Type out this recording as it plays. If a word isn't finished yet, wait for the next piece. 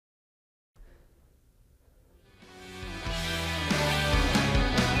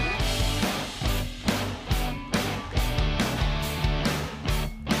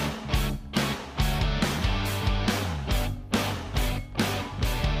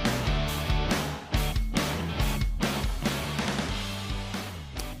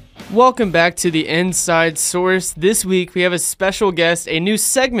Welcome back to the Inside Source. This week we have a special guest, a new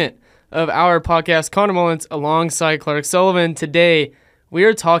segment of our podcast, Connor Mullins alongside Clark Sullivan. Today we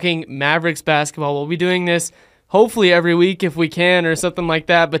are talking Mavericks basketball. We'll be doing this hopefully every week if we can or something like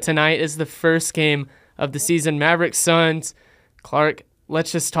that, but tonight is the first game of the season, Mavericks Suns. Clark,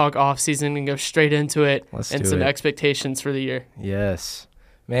 let's just talk off-season and go straight into it and some expectations for the year. Yes.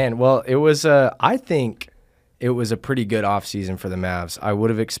 Man, well, it was I think it was a pretty good offseason for the Mavs. I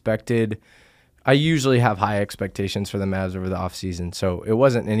would have expected – I usually have high expectations for the Mavs over the offseason, so it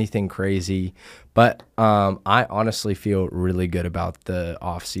wasn't anything crazy. But I honestly feel really good about the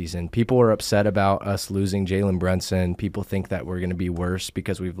offseason. People were upset about us losing Jalen Brunson. People think that we're going to be worse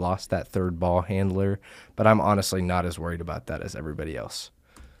because we've lost that third ball handler. But I'm honestly not as worried about that as everybody else.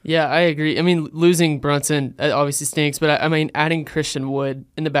 Yeah, I agree. I mean, losing Brunson obviously stinks, but I mean, adding Christian Wood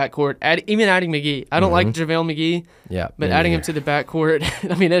in the backcourt, even adding McGee. I don't like JaVale McGee, but adding him to the backcourt,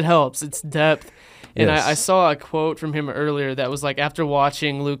 I mean, it helps. It's depth. And yes. I saw a quote from him earlier that was like, after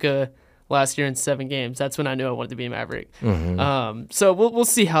watching Luka last year in 7 games, that's when I knew I wanted to be a Maverick. So we'll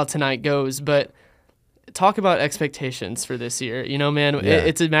see how tonight goes, but talk about expectations for this year. You know, man,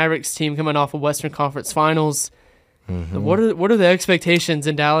 it's a Mavericks team coming off of Western Conference Finals. What are the expectations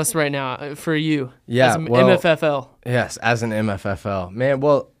in Dallas right now for you as an MFFL? Yes, as an MFFL. Man,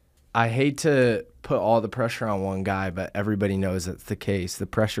 well, I hate to put all the pressure on one guy, but everybody knows that's the case. The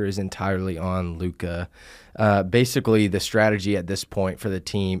pressure is entirely on Luka. Basically, the strategy at this point for the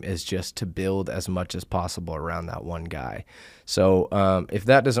team is just to build as much as possible around that one guy. So if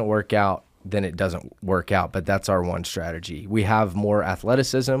that doesn't work out, then it doesn't work out, but that's our one strategy. We have more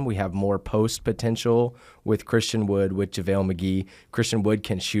athleticism. We have more post potential with Christian Wood, with JaVale McGee. Christian Wood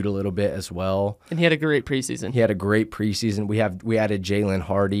can shoot a little bit as well. And he had a great preseason. We added Jalen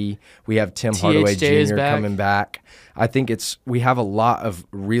Hardy. We have Tim Hardaway Jr. coming back. I think we have a lot of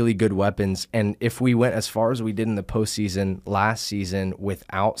really good weapons, and if we went as far as we did in the postseason last season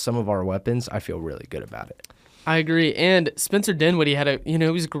without some of our weapons, I feel really good about it. I agree. And Spencer Dinwiddie he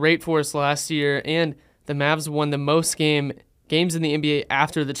was great for us last year, and the Mavs won the most games in the NBA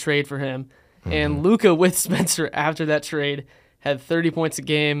after the trade for him. And Luka with Spencer after that trade had 30 points a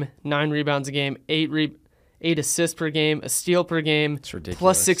game, 9 rebounds a game, 8 assists per game, a steal per game,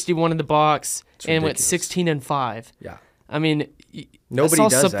 plus 61 in the box, and went 16-5. Yeah. I mean, nobody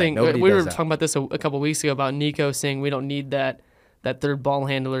does something. That. We were talking about this a couple weeks ago about Nico saying we don't need that third ball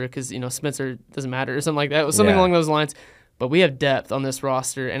handler because, Spencer doesn't matter or something like that. It was something along those lines. But we have depth on this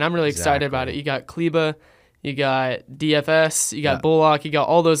roster, and I'm really excited about it. You got Kleba, you got DFS, you got Bullock, you got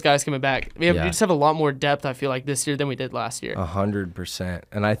all those guys coming back. We just have a lot more depth, I feel like, this year than we did last year. 100%.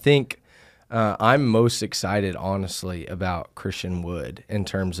 And I think I'm most excited, honestly, about Christian Wood in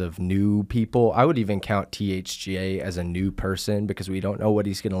terms of new people. I would even count THGA as a new person because we don't know what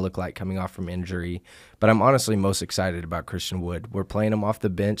he's going to look like coming off from injury. But I'm honestly most excited about Christian Wood. We're playing him off the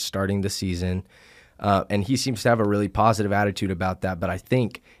bench starting the season, and he seems to have a really positive attitude about that. But I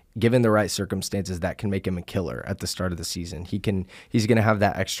think given the right circumstances, that can make him a killer at the start of the season. He's going to have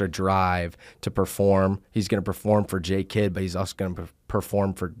that extra drive to perform. He's going to perform for J. Kidd, but he's also going to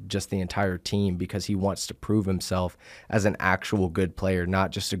perform for just the entire team because he wants to prove himself as an actual good player,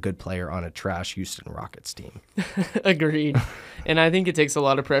 not just a good player on a trash Houston Rockets team. Agreed. And I think it takes a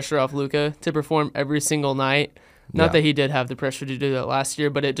lot of pressure off Luka to perform every single night. Not that he did have the pressure to do that last year,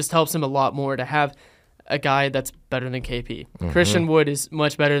 but it just helps him a lot more to have a guy that's better than KP. Christian Wood is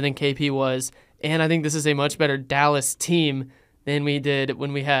much better than KP was, and I think this is a much better Dallas team than we did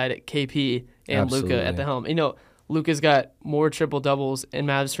when we had KP and Luka at the helm. Luka's got more triple-doubles in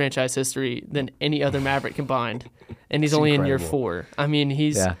Mavs franchise history than any other Maverick combined, and he's only incredible. In year 4. I mean,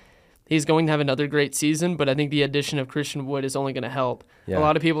 he's going to have another great season, but I think the addition of Christian Wood is only going to help. Yeah. A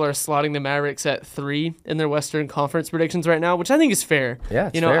lot of people are slotting the Mavericks at 3 in their Western Conference predictions right now, which I think is fair. Yeah,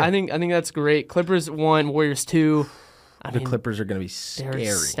 it's fair. I think that's great. Clippers 1, Warriors 2. The Clippers are going to be scary.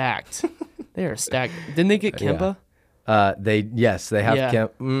 They're stacked. They are stacked. Didn't they get Kemba? They have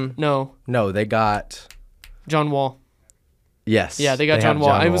Kemba. No, they got John Wall. Yes. Yeah, they got John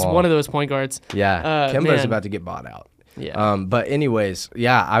Wall. It was one of those point guards. Yeah, Kemba's about to get bought out. Yeah. But anyways,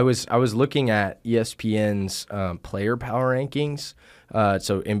 I was looking at ESPN's player power rankings.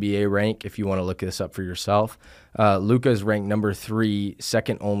 So NBA rank, if you want to look this up for yourself. Luka is ranked number 3,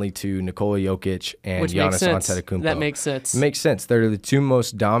 second only to Nikola Jokic and Giannis Antetokounmpo. That makes sense. It makes sense. They're the 2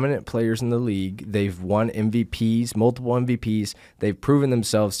 most dominant players in the league. They've won MVPs, multiple MVPs. They've proven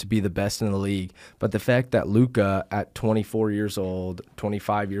themselves to be the best in the league. But the fact that Luka, at 24 years old,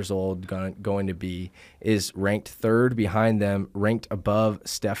 25 years old, going to be, is ranked 3rd behind them, ranked above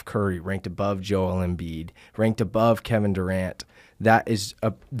Steph Curry, ranked above Joel Embiid, ranked above Kevin Durant. that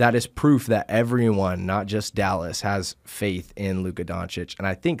is proof that everyone, not just Dallas, has faith in Luka Doncic, and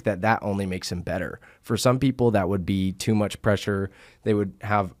I think that only makes him better. For some people, that would be too much pressure. They would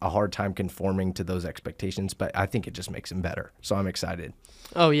have a hard time conforming to those expectations, but I think it just makes him better. So I'm excited.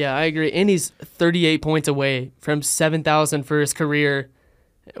 Oh yeah, I agree. And he's 38 points away from 7,000 for his career.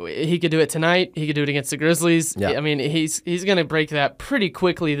 He could do it tonight. He could do it against the Grizzlies. Yeah. I mean, he's going to break that pretty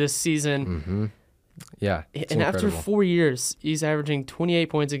quickly this season. Mm-hmm. Yeah, and incredible. After 4 years, he's averaging 28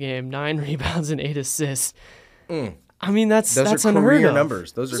 points a game, 9 rebounds, and 8 assists. I mean, that's unheard of.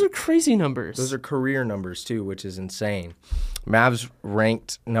 Numbers. Those are crazy numbers. Those are career numbers too, which is insane. Mavs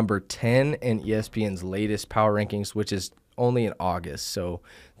ranked number 10 in ESPN's latest power rankings, which is only in August, so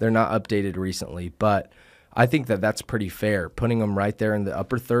they're not updated recently. But I think that's pretty fair, putting them right there in the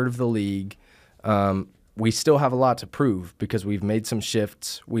upper third of the league. We still have a lot to prove because we've made some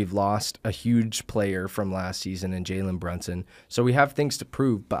shifts. We've lost a huge player from last season in Jalen Brunson. So we have things to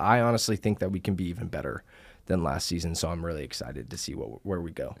prove, but I honestly think that we can be even better than last season. So I'm really excited to see where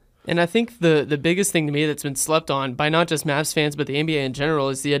we go. And I think the biggest thing to me that's been slept on by not just Mavs fans but the NBA in general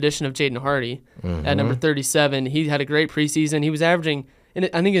is the addition of Jaden Hardy at number 37. He had a great preseason. He was averaging, I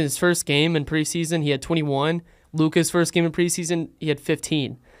think in his first game in preseason, he had 21. Luka's first game in preseason, he had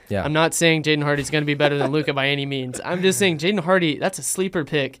 15. Yeah. I'm not saying Jaden Hardy's going to be better than Luka by any means. I'm just saying Jaden Hardy, that's a sleeper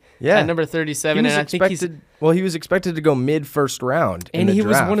pick at number 37. And I think he was expected to go mid-first round in the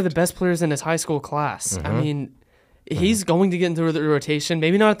draft. Was one of the best players in his high school class. I mean, he's going to get into the rotation,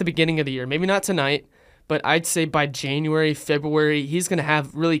 maybe not at the beginning of the year, maybe not tonight, but I'd say by January, February, he's going to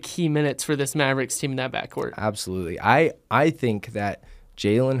have really key minutes for this Mavericks team in that backcourt. Absolutely. I think that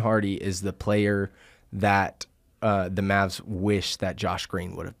Jalen Hardy is the player that the Mavs wish that Josh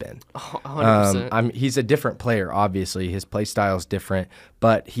Green would have been. 100%. He's a different player, obviously. His play style is different,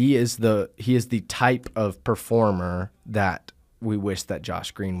 but he is the type of performer that we wish that Josh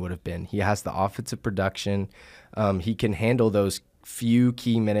Green would have been. He has the offensive production. He can handle those few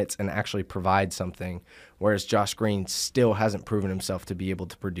key minutes and actually provide something, whereas Josh Green still hasn't proven himself to be able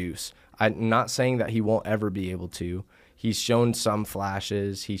to produce. I'm not saying that he won't ever be able to. He's shown some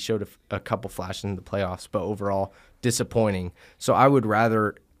flashes. He showed a couple flashes in the playoffs, but overall disappointing. So I would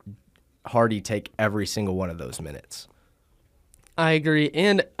rather Hardy take every single one of those minutes. I agree.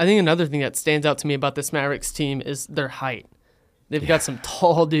 And I think another thing that stands out to me about this Mavericks team is their height. They've got some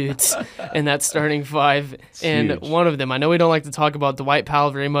tall dudes in that starting five. And huge. One of them, I know we don't like to talk about Dwight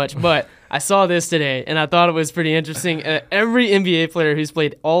Powell very much, but I saw this today, and I thought it was pretty interesting. Every NBA player who's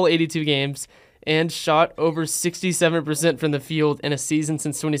played all 82 games and shot over 67% from the field in a season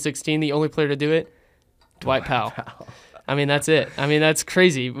since 2016, the only player to do it, Dwight Powell. I mean, that's it. I mean, that's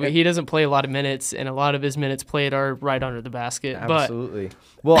crazy. He doesn't play a lot of minutes, and a lot of his minutes played are right under the basket. Absolutely.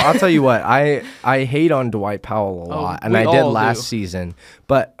 Well, I'll tell you what. I hate on Dwight Powell a lot, and I did last season.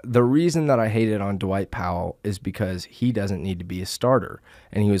 But the reason that I hated on Dwight Powell is because he doesn't need to be a starter,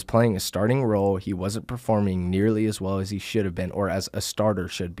 and he was playing a starting role. He wasn't performing nearly as well as he should have been, or as a starter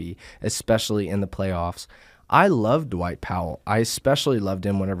should be, especially in the playoffs. I love Dwight Powell. I especially loved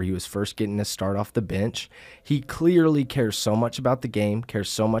him whenever he was first getting to start off the bench. He clearly cares so much about the game, cares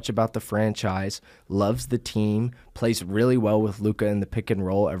so much about the franchise, loves the team, plays really well with Luka in the pick and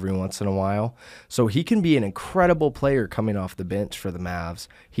roll every once in a while. So he can be an incredible player coming off the bench for the Mavs.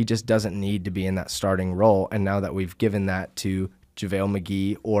 He just doesn't need to be in that starting role. And now that we've given that to JaVale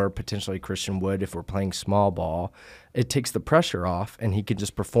McGee or potentially Christian Wood if we're playing small ball, it takes the pressure off, and he can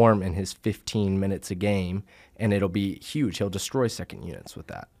just perform in his 15 minutes a game, and it'll be huge. He'll destroy second units with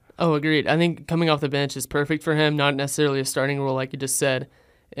that. Oh, agreed. I think coming off the bench is perfect for him, not necessarily a starting role like you just said.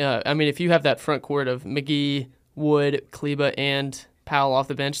 I mean, if you have that front court of McGee, Wood, Kleba, and Powell off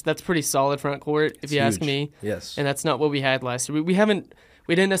the bench, that's pretty solid front court, if you ask me. Yes. And that's not what we had last year. We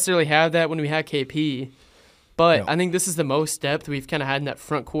didn't necessarily have that when we had KP. But I think this is the most depth we've kind of had in that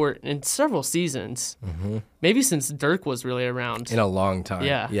front court in several seasons. Mm-hmm. Maybe since Dirk was really around. In a long time.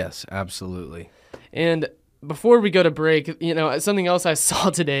 Yeah. Yes, absolutely. And before we go to break, something else I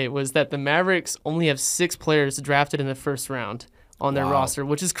saw today was that the Mavericks only have 6 players drafted in the first round on their roster,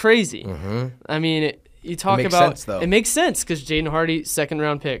 which is crazy. Mm-hmm. I mean, you talk about... It makes sense, though. It makes sense because Jaden Hardy,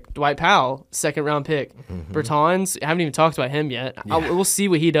 second-round pick. Dwight Powell, second-round pick. Mm-hmm. Bertans, I haven't even talked about him yet. Yeah. We'll see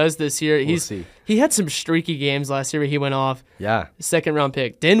what he does this year. We'll see. He had some streaky games last year where he went off. Yeah. Second-round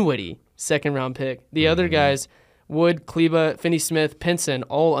pick. Dinwiddie, second-round pick. The other guys, Wood, Kleba, Finney-Smith, Pinson,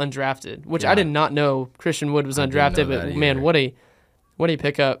 all undrafted, which I did not know Christian Wood was undrafted. But, man, what a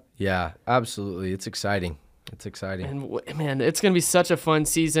pickup. Yeah, absolutely. It's exciting. It's exciting. And, man, it's going to be such a fun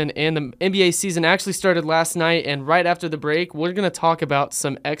season. And the NBA season actually started last night. And right after the break, we're going to talk about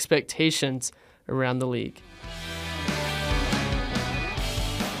some expectations around the league.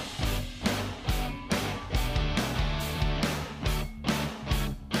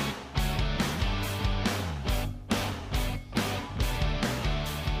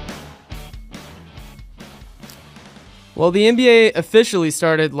 Well, the NBA officially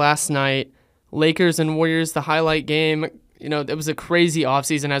started last night. Lakers and Warriors, the highlight game. You know, it was a crazy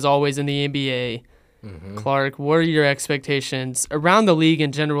offseason, as always, in the NBA. Mm-hmm. Clark, what are your expectations around the league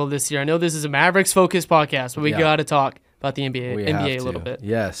in general this year? I know this is a Mavericks-focused podcast, but we got to talk about the NBA a little bit.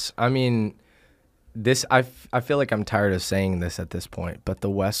 Yes. I mean, I feel like I'm tired of saying this at this point, but the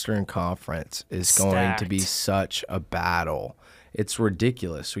Western Conference is going to be such a battle. It's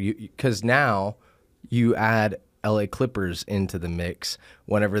ridiculous. Because now you add LA Clippers into the mix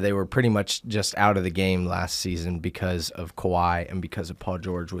whenever they were pretty much just out of the game last season because of Kawhi and because of Paul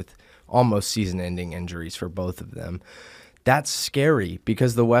George with almost season-ending injuries for both of them. That's scary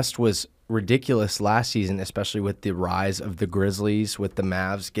because the West was ridiculous last season, especially with the rise of the Grizzlies, with the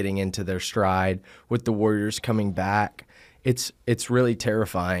Mavs getting into their stride, with the Warriors coming back. It's really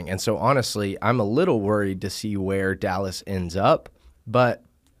terrifying. And so, honestly, I'm a little worried to see where Dallas ends up. But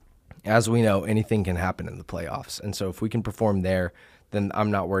as we know, anything can happen in the playoffs. And so if we can perform there, then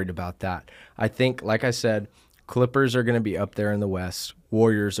I'm not worried about that. I think, like I said, Clippers are going to be up there in the West.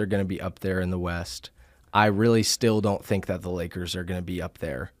 Warriors are going to be up there in the West. I really still don't think that the Lakers are going to be up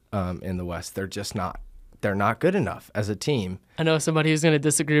there in the West. They're just not. They're not good enough as a team. I know somebody who's going to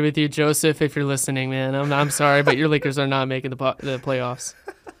disagree with you, Joseph. If you're listening, man, I'm sorry, but your Lakers are not making the playoffs.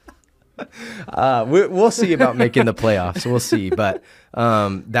 We'll see about making the playoffs. We'll see. But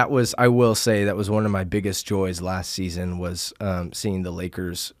I will say, that was one of my biggest joys last season was seeing the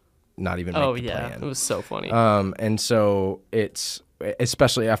Lakers not even make the play-in. It was so funny. And so it's,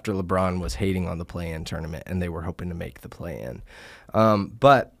 especially after LeBron was hating on the play-in tournament and they were hoping to make the play-in.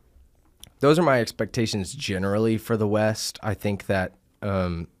 But those are my expectations generally for the West. I think that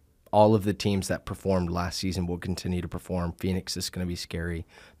all of the teams that performed last season will continue to perform. Phoenix is going to be scary.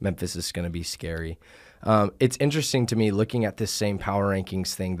 Memphis is going to be scary. It's interesting to me looking at this same power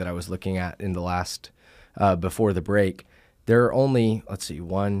rankings thing that I was looking at in the last before the break. There are only, let's see,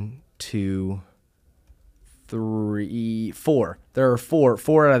 1, 2, 3, 4. There are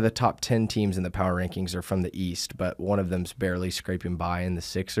four out of the top 10 teams in the power rankings are from the East, but one of them's barely scraping by in the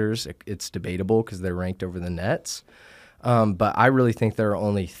Sixers. It's debatable because they're ranked over the Nets. But I really think there are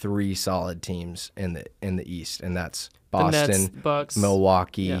only 3 solid teams in the East, and that's Boston, the Nets, Bucks,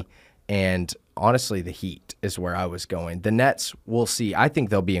 Milwaukee, and honestly, the Heat is where I was going. The Nets, we'll see. I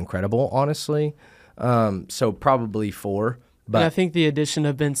think they'll be incredible, honestly. So probably 4. But and I think the addition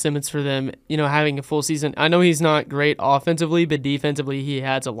of Ben Simmons for them, having a full season, I know he's not great offensively, but defensively he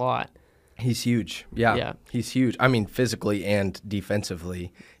adds a lot. He's huge. Yeah, he's huge. I mean, physically and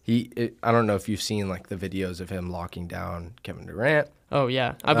defensively. I don't know if you've seen like the videos of him locking down Kevin Durant. Oh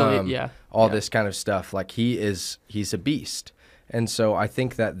yeah, I believe. All this kind of stuff. Like he's a beast. And so I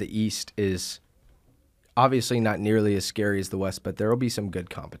think that the East is obviously not nearly as scary as the West, but there will be some good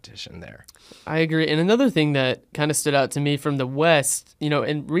competition there. I agree. And another thing that kind of stood out to me from the West,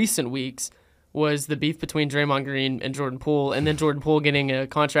 in recent weeks, was the beef between Draymond Green and Jordan Poole, and then Jordan Poole getting a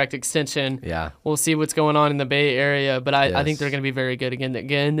contract extension. Yeah. We'll see what's going on in the Bay Area, but I think they're going to be very good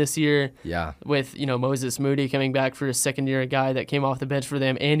again this year. Yeah. With, Moses Moody coming back for his second year, a guy that came off the bench for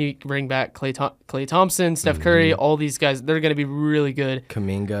them, and you bring back Klay Thompson, Steph Curry, all these guys. They're going to be really good.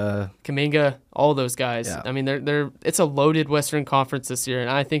 Kuminga, all those guys. Yeah. I mean, it's a loaded Western Conference this year, and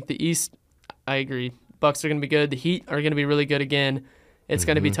I think the East, I agree. Bucks are going to be good. The Heat are going to be really good again. It's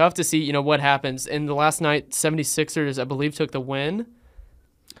going to be tough to see, what happens. In the last night, 76ers, I believe, took the win.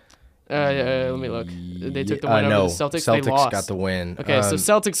 Let me look. They took the win over the Celtics. They lost. Got the win. Okay, so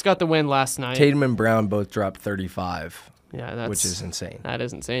Celtics got the win last night. Tatum and Brown both dropped 35, which is insane. That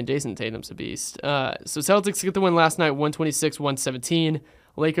is insane. Jason Tatum's a beast. So Celtics get the win last night, 126-117.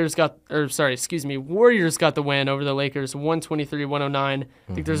 Warriors got the win over the Lakers, 123-109.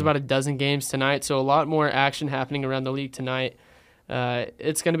 I think there's about a dozen games tonight, so a lot more action happening around the league tonight.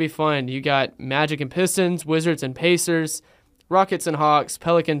 It's going to be fun. You got Magic and Pistons, Wizards and Pacers, Rockets and Hawks,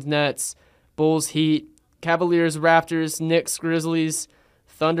 Pelicans, Nets, Bulls, Heat, Cavaliers, Raptors, Knicks, Grizzlies,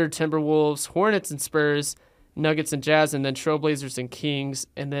 Thunder, Timberwolves, Hornets and Spurs, Nuggets and Jazz, and then Trailblazers and Kings,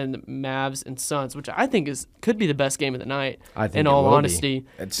 and then Mavs and Suns, which I think could be the best game of the night. I think in all honesty,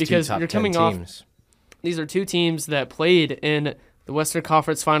 it's because you're coming off. These are 2 teams that played in the Western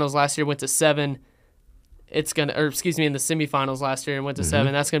Conference Finals last year, went to 7. In the semifinals last year and went to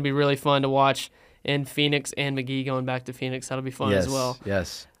 7. That's going to be really fun to watch. And Phoenix and McGee going back to Phoenix. That'll be fun as well.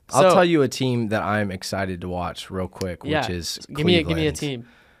 Yes. I'll tell you a team that I'm excited to watch real quick, which is Cleveland. Give me a team.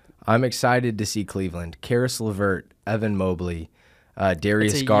 I'm excited to see Cleveland. Karis LeVert, Evan Mobley,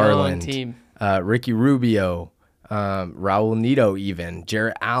 Darius Garland, Ricky Rubio, Raul Neto even,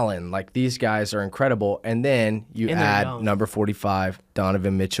 Jarrett Allen. Like, these guys are incredible. And then you add number 45,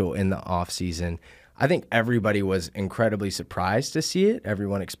 Donovan Mitchell, in the offseason. I think everybody was incredibly surprised to see it.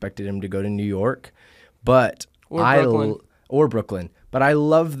 Everyone expected him to go to New York, but or Brooklyn. But I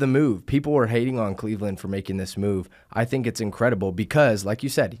love the move. People were hating on Cleveland for making this move. I think it's incredible because, like you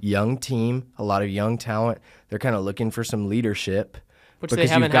said, young team, a lot of young talent. They're kind of looking for some leadership. Which they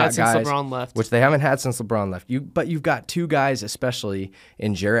haven't had since LeBron left. Which they haven't had since LeBron left. But you've got two guys, especially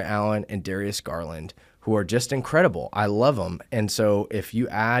in Jarrett Allen and Darius Garland, who are just incredible. I love them. And so if you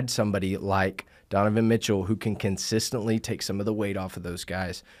add somebody like Donovan Mitchell, who can consistently take some of the weight off of those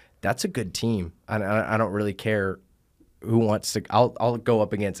guys, that's a good team. I don't really care who wants to. I'll go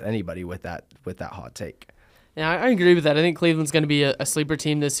up against anybody with that hot take. Yeah, I agree with that. I think Cleveland's going to be a sleeper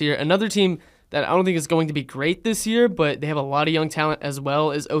team this year. Another team that I don't think is going to be great this year, but they have a lot of young talent as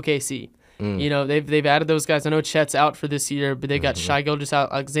well, is OKC. You know, they've added those guys. I know Chet's out for this year, but they got Shai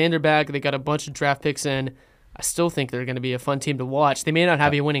Gilgeous-Alexander Alexander back. They got a bunch of draft picks in. I still think they're going to be a fun team to watch. They may not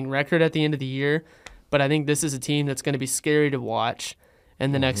have a winning record at the end of the year, but I think this is a team that's going to be scary to watch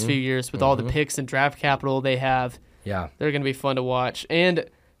in the next few years with all the picks and draft capital they have. Yeah. They're going to be fun to watch. And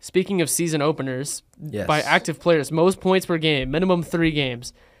speaking of season openers, by active players, most points per game, minimum 3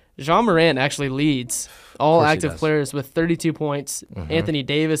 games, Jean Morant actually leads all active players with 32 points. Anthony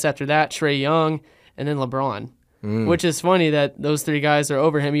Davis after that, Trae Young, and then LeBron. Which is funny that those 3 guys are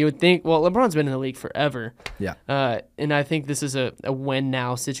over him. You would think, well, LeBron's been in the league forever. Yeah. And I think this is a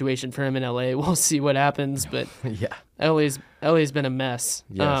win-now situation for him in L.A. We'll see what happens, but yeah, LA's been a mess.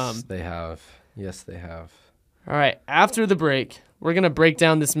 Yes, they have. Yes, they have. All right, after the break, we're going to break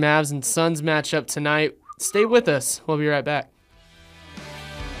down this Mavs and Suns matchup tonight. Stay with us. We'll be right back.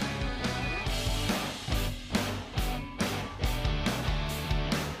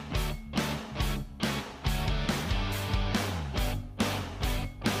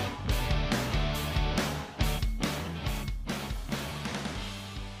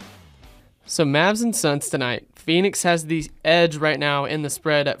 So Mavs and Suns tonight. Phoenix has the edge right now in the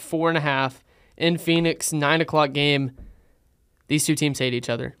spread at 4.5. In Phoenix, 9 o'clock game. These two teams hate each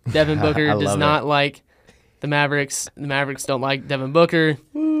other. Devin Booker does not like the Mavericks. The Mavericks don't like Devin Booker.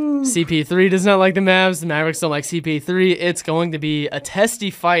 CP3 does not like the Mavs. The Mavericks don't like CP3. It's going to be a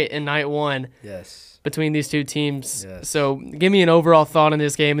testy fight in night 1. Yes. Between these two teams. Yes. So give me an overall thought on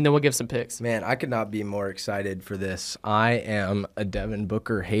this game, and then we'll give some picks. Man, I could not be more excited for this. I am a Devin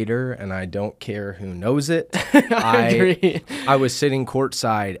Booker hater, and I don't care who knows it. I agree. I was sitting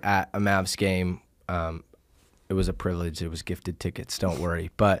courtside at a Mavs game. It was a privilege. It was gifted tickets. Don't worry.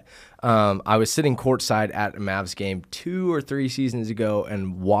 But I was sitting courtside at a Mavs game 2 or 3 seasons ago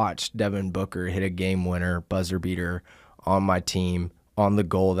and watched Devin Booker hit a game winner, buzzer beater on my team on the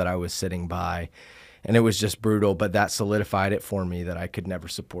goal that I was sitting by. And it was just brutal, but that solidified it for me that I could never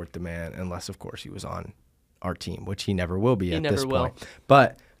support the man unless, of course, he was on our team, which he never will be at this point.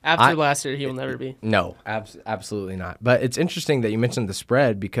 But after last year, he will never be. No, absolutely not. But it's interesting that you mentioned the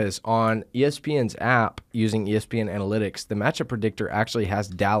spread because on ESPN's app, using ESPN Analytics, the matchup predictor actually has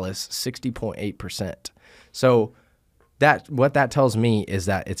Dallas 60.8%. So what that tells me is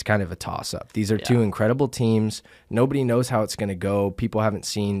that it's kind of a toss-up. These are two incredible teams. Nobody knows how it's going to go. People haven't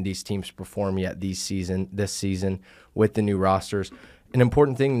seen these teams perform yet this season with the new rosters. An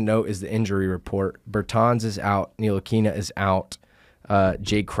important thing to note is the injury report. Bertans is out. Ntilikina is out.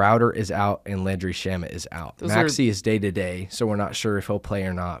 Jay Crowder is out, and Landry Shamet is out. Maxey is day-to-day, so we're not sure if he'll play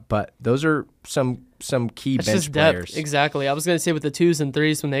or not. But those are some key bench players. Exactly. I was going to say with the 2s and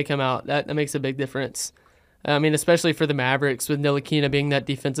 3s when they come out, that makes a big difference. I mean, especially for the Mavericks with Ntilikina being that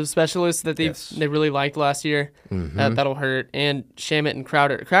defensive specialist that they really liked last year. That'll hurt. And Shamet and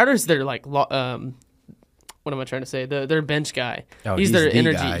Crowder. Crowder's their, what am I trying to say? Their bench guy. Oh, he's their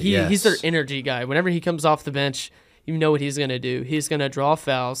energy. Guy, He's their energy guy. Whenever he comes off the bench, you know what he's going to do. He's going to draw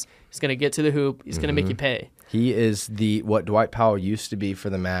fouls. He's going to get to the hoop. He's going to make you pay. He is what Dwight Powell used to be for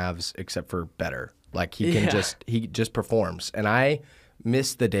the Mavs, except for better. Like he just performs. And I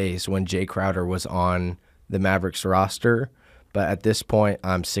miss the days when Jay Crowder was on the Mavericks roster, but at this point,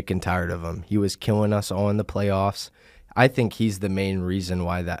 I'm sick and tired of him. He was killing us all in the playoffs. I think he's the main reason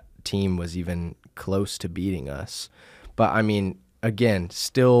why that team was even close to beating us. But, I mean, again,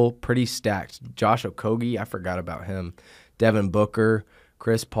 still pretty stacked. Josh Okogie, I forgot about him. Devin Booker,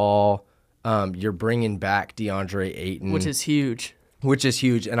 Chris Paul. You're bringing back DeAndre Ayton. Which is huge.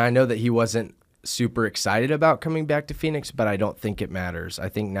 And I know that he wasn't super excited about coming back to Phoenix, but I don't think it matters. I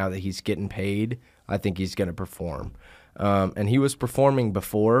think now that he's getting paid, I think he's going to perform. And he was performing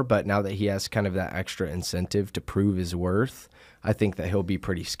before, but now that he has kind of that extra incentive to prove his worth, I think that he'll be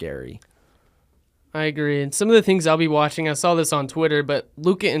pretty scary. I agree. And some of the things I'll be watching, I saw this on Twitter, but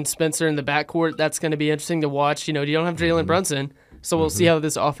Luka and Spencer in the backcourt, that's going to be interesting to watch. You know, you don't have Jalen Brunson, So we'll see how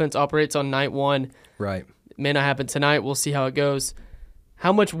this offense operates on night one. Right. It may not happen tonight. We'll see how it goes.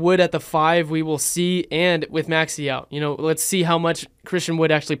 How much Wood at the 5 we will see, and with Maxey out. Let's see how much Christian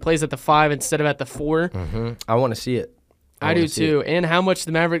Wood actually plays at the 5 instead of at the 4. I want to see it. I do too. And how much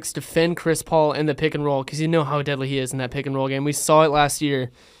the Mavericks defend Chris Paul in the pick and roll, because you know how deadly he is in that pick and roll game. We saw it last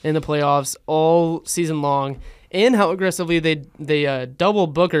year in the playoffs all season long, and how aggressively they double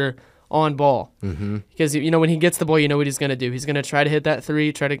Booker on ball. Because when he gets the ball, you know what he's going to do. He's going to try to hit that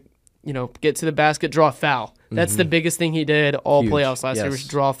 3, try to get to the basket, draw a foul. That's the biggest thing he did all Huge. playoffs last year, was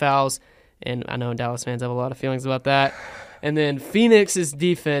draw fouls. And I know Dallas fans have a lot of feelings about that. And then Phoenix's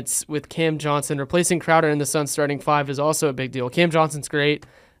defense with Cam Johnson replacing Crowder in the Suns starting 5 is also a big deal. Cam Johnson's great.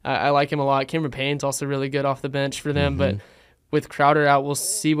 I like him a lot. Cameron Payne's also really good off the bench for them. But with Crowder out, we'll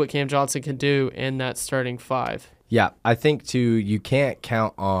see what Cam Johnson can do in that starting 5. Yeah, I think, too, you can't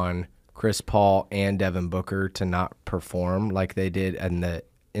count on Chris Paul and Devin Booker to not perform like they did in the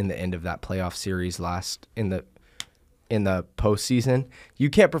end of that playoff series in the postseason.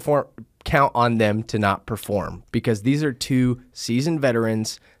 You can't count on them to not perform, because these are 2 seasoned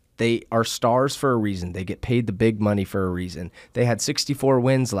veterans. They are stars for a reason. They get paid the big money for a reason. They had 64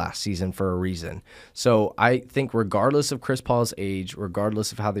 wins last season for a reason. So I think regardless of Chris Paul's age,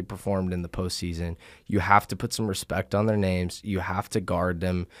 regardless of how they performed in the postseason, you have to put some respect on their names. You have to guard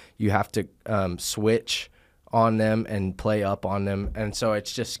them. You have to switch on them and play up on them. And so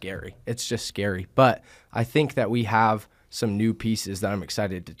it's just scary. It's just scary. But I think that we have some new pieces that I'm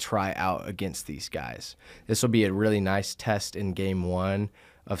excited to try out against these guys. This will be a really nice test in game 1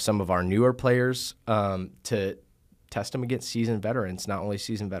 of some of our newer players to test them against seasoned veterans, not only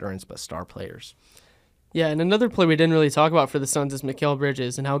seasoned veterans, but star players. Yeah, and another player we didn't really talk about for the Suns is Mikal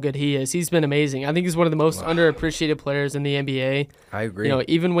Bridges and how good he is. He's been amazing. I think he's one of the most underappreciated players in the NBA. I agree.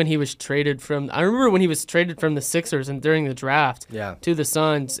 Even when he was traded from – I remember when he was traded from the Sixers and during the draft to the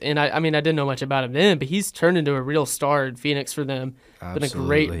Suns. And, I didn't know much about him then, but he's turned into a real star in Phoenix for them. Absolutely. Been a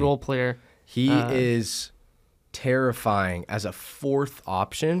great role player. He is terrifying as a 4th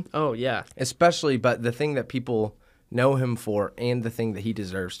option. Oh, yeah. Especially, but the thing that people know him for and the thing that he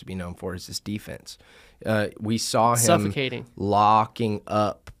deserves to be known for is his defense. We saw him suffocating, locking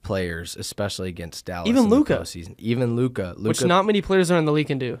up players, especially against Dallas. Even Luka. Even Luka. Which not many players around the league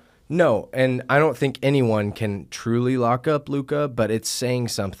can do. No, and I don't think anyone can truly lock up Luka, but it's saying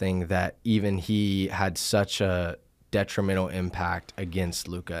something that even he had such a detrimental impact against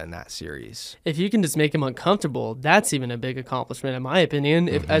Luka in that series. If you can just make him uncomfortable, that's even a big accomplishment, in my opinion,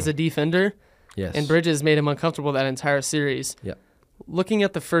 as a defender. Yes. And Bridges made him uncomfortable that entire series. Yep. Looking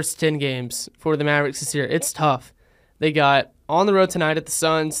at the first 10 games for the Mavericks this year, it's tough. They got on the road tonight at the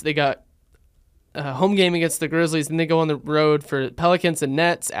Suns. They got a home game against the Grizzlies. Then they go on the road for Pelicans and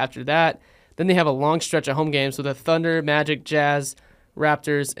Nets after that. Then they have a long stretch of home games with the Thunder, Magic, Jazz,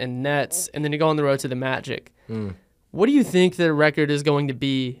 Raptors, and Nets. And then they go on the road to the Magic. What do you think their record is going to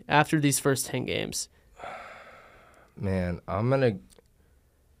be after these first 10 games? Man, I'm gonna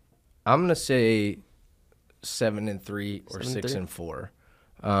say 7-3 or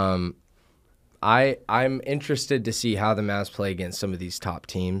 6-4. I'm interested to see how the Mavs play against some of these top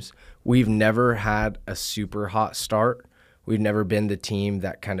teams. We've never had a super hot start. We've never been the team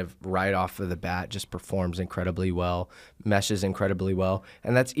that kind of right off of the bat just performs incredibly well, meshes incredibly well,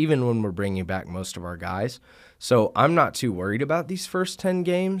 and that's even when we're bringing back most of our guys. So I'm not too worried about these first 10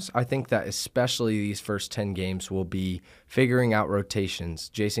 games. I think that especially these first 10 games will be figuring out rotations.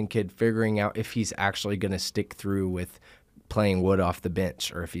 Jason Kidd figuring out if he's actually going to stick through with playing Wood off the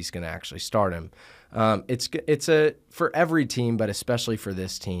bench or if he's going to actually start him. It's for every team, but especially for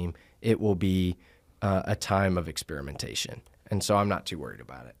this team, it will be a time of experimentation. And so I'm not too worried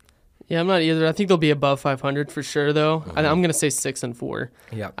about it. Yeah, I'm not either. I think they'll be above 500 for sure, though. I'm going to say 6-4.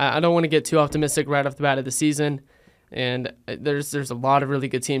 Yeah. I don't want to get too optimistic right off the bat of the season. And there's a lot of really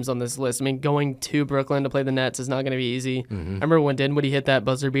good teams on this list. I mean, going to Brooklyn to play the Nets is not going to be easy. I remember when Dinwiddie hit that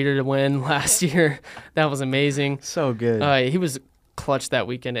buzzer beater to win last year. That was amazing. So good. He was clutch that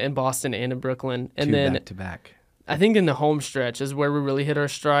weekend in Boston and in Brooklyn. And Two then back-to-back. I think in the home stretch is where we really hit our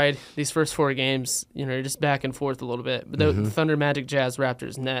stride. These first 4 games, you're just back and forth a little bit. But the Thunder, Magic, Jazz,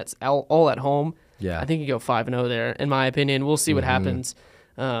 Raptors, Nets, all at home. Yeah. I think you go 5-0 there, in my opinion. We'll see what happens.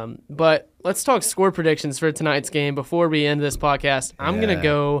 But let's talk score predictions for tonight's game before we end this podcast. I'm going to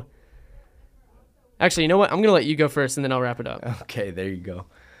go. Actually, you know what? I'm going to let you go first, and then I'll wrap it up. Okay, there you go.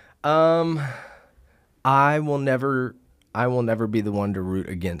 I will never be the one to root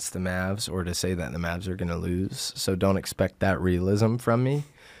against the Mavs or to say that the Mavs are going to lose, so don't expect that realism from me.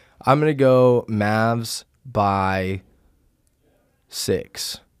 I'm going to go Mavs by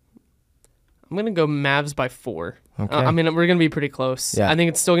 6. I'm going to go Mavs by 4. Okay. I mean, we're going to be pretty close. Yeah. I think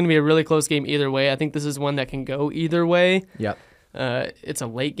it's still going to be a really close game either way. I think this is one that can go either way. Yep. It's a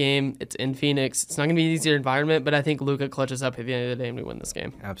late game. It's in Phoenix. It's not going to be an easier environment, but I think Luka clutches up at the end of the day and we win this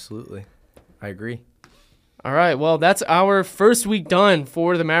game. Absolutely. I agree. All right, well, that's our first week done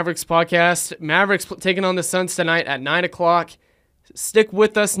for the Mavericks podcast. Mavericks taking on the Suns tonight at 9 o'clock. Stick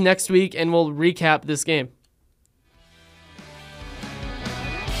with us next week, and we'll recap this game.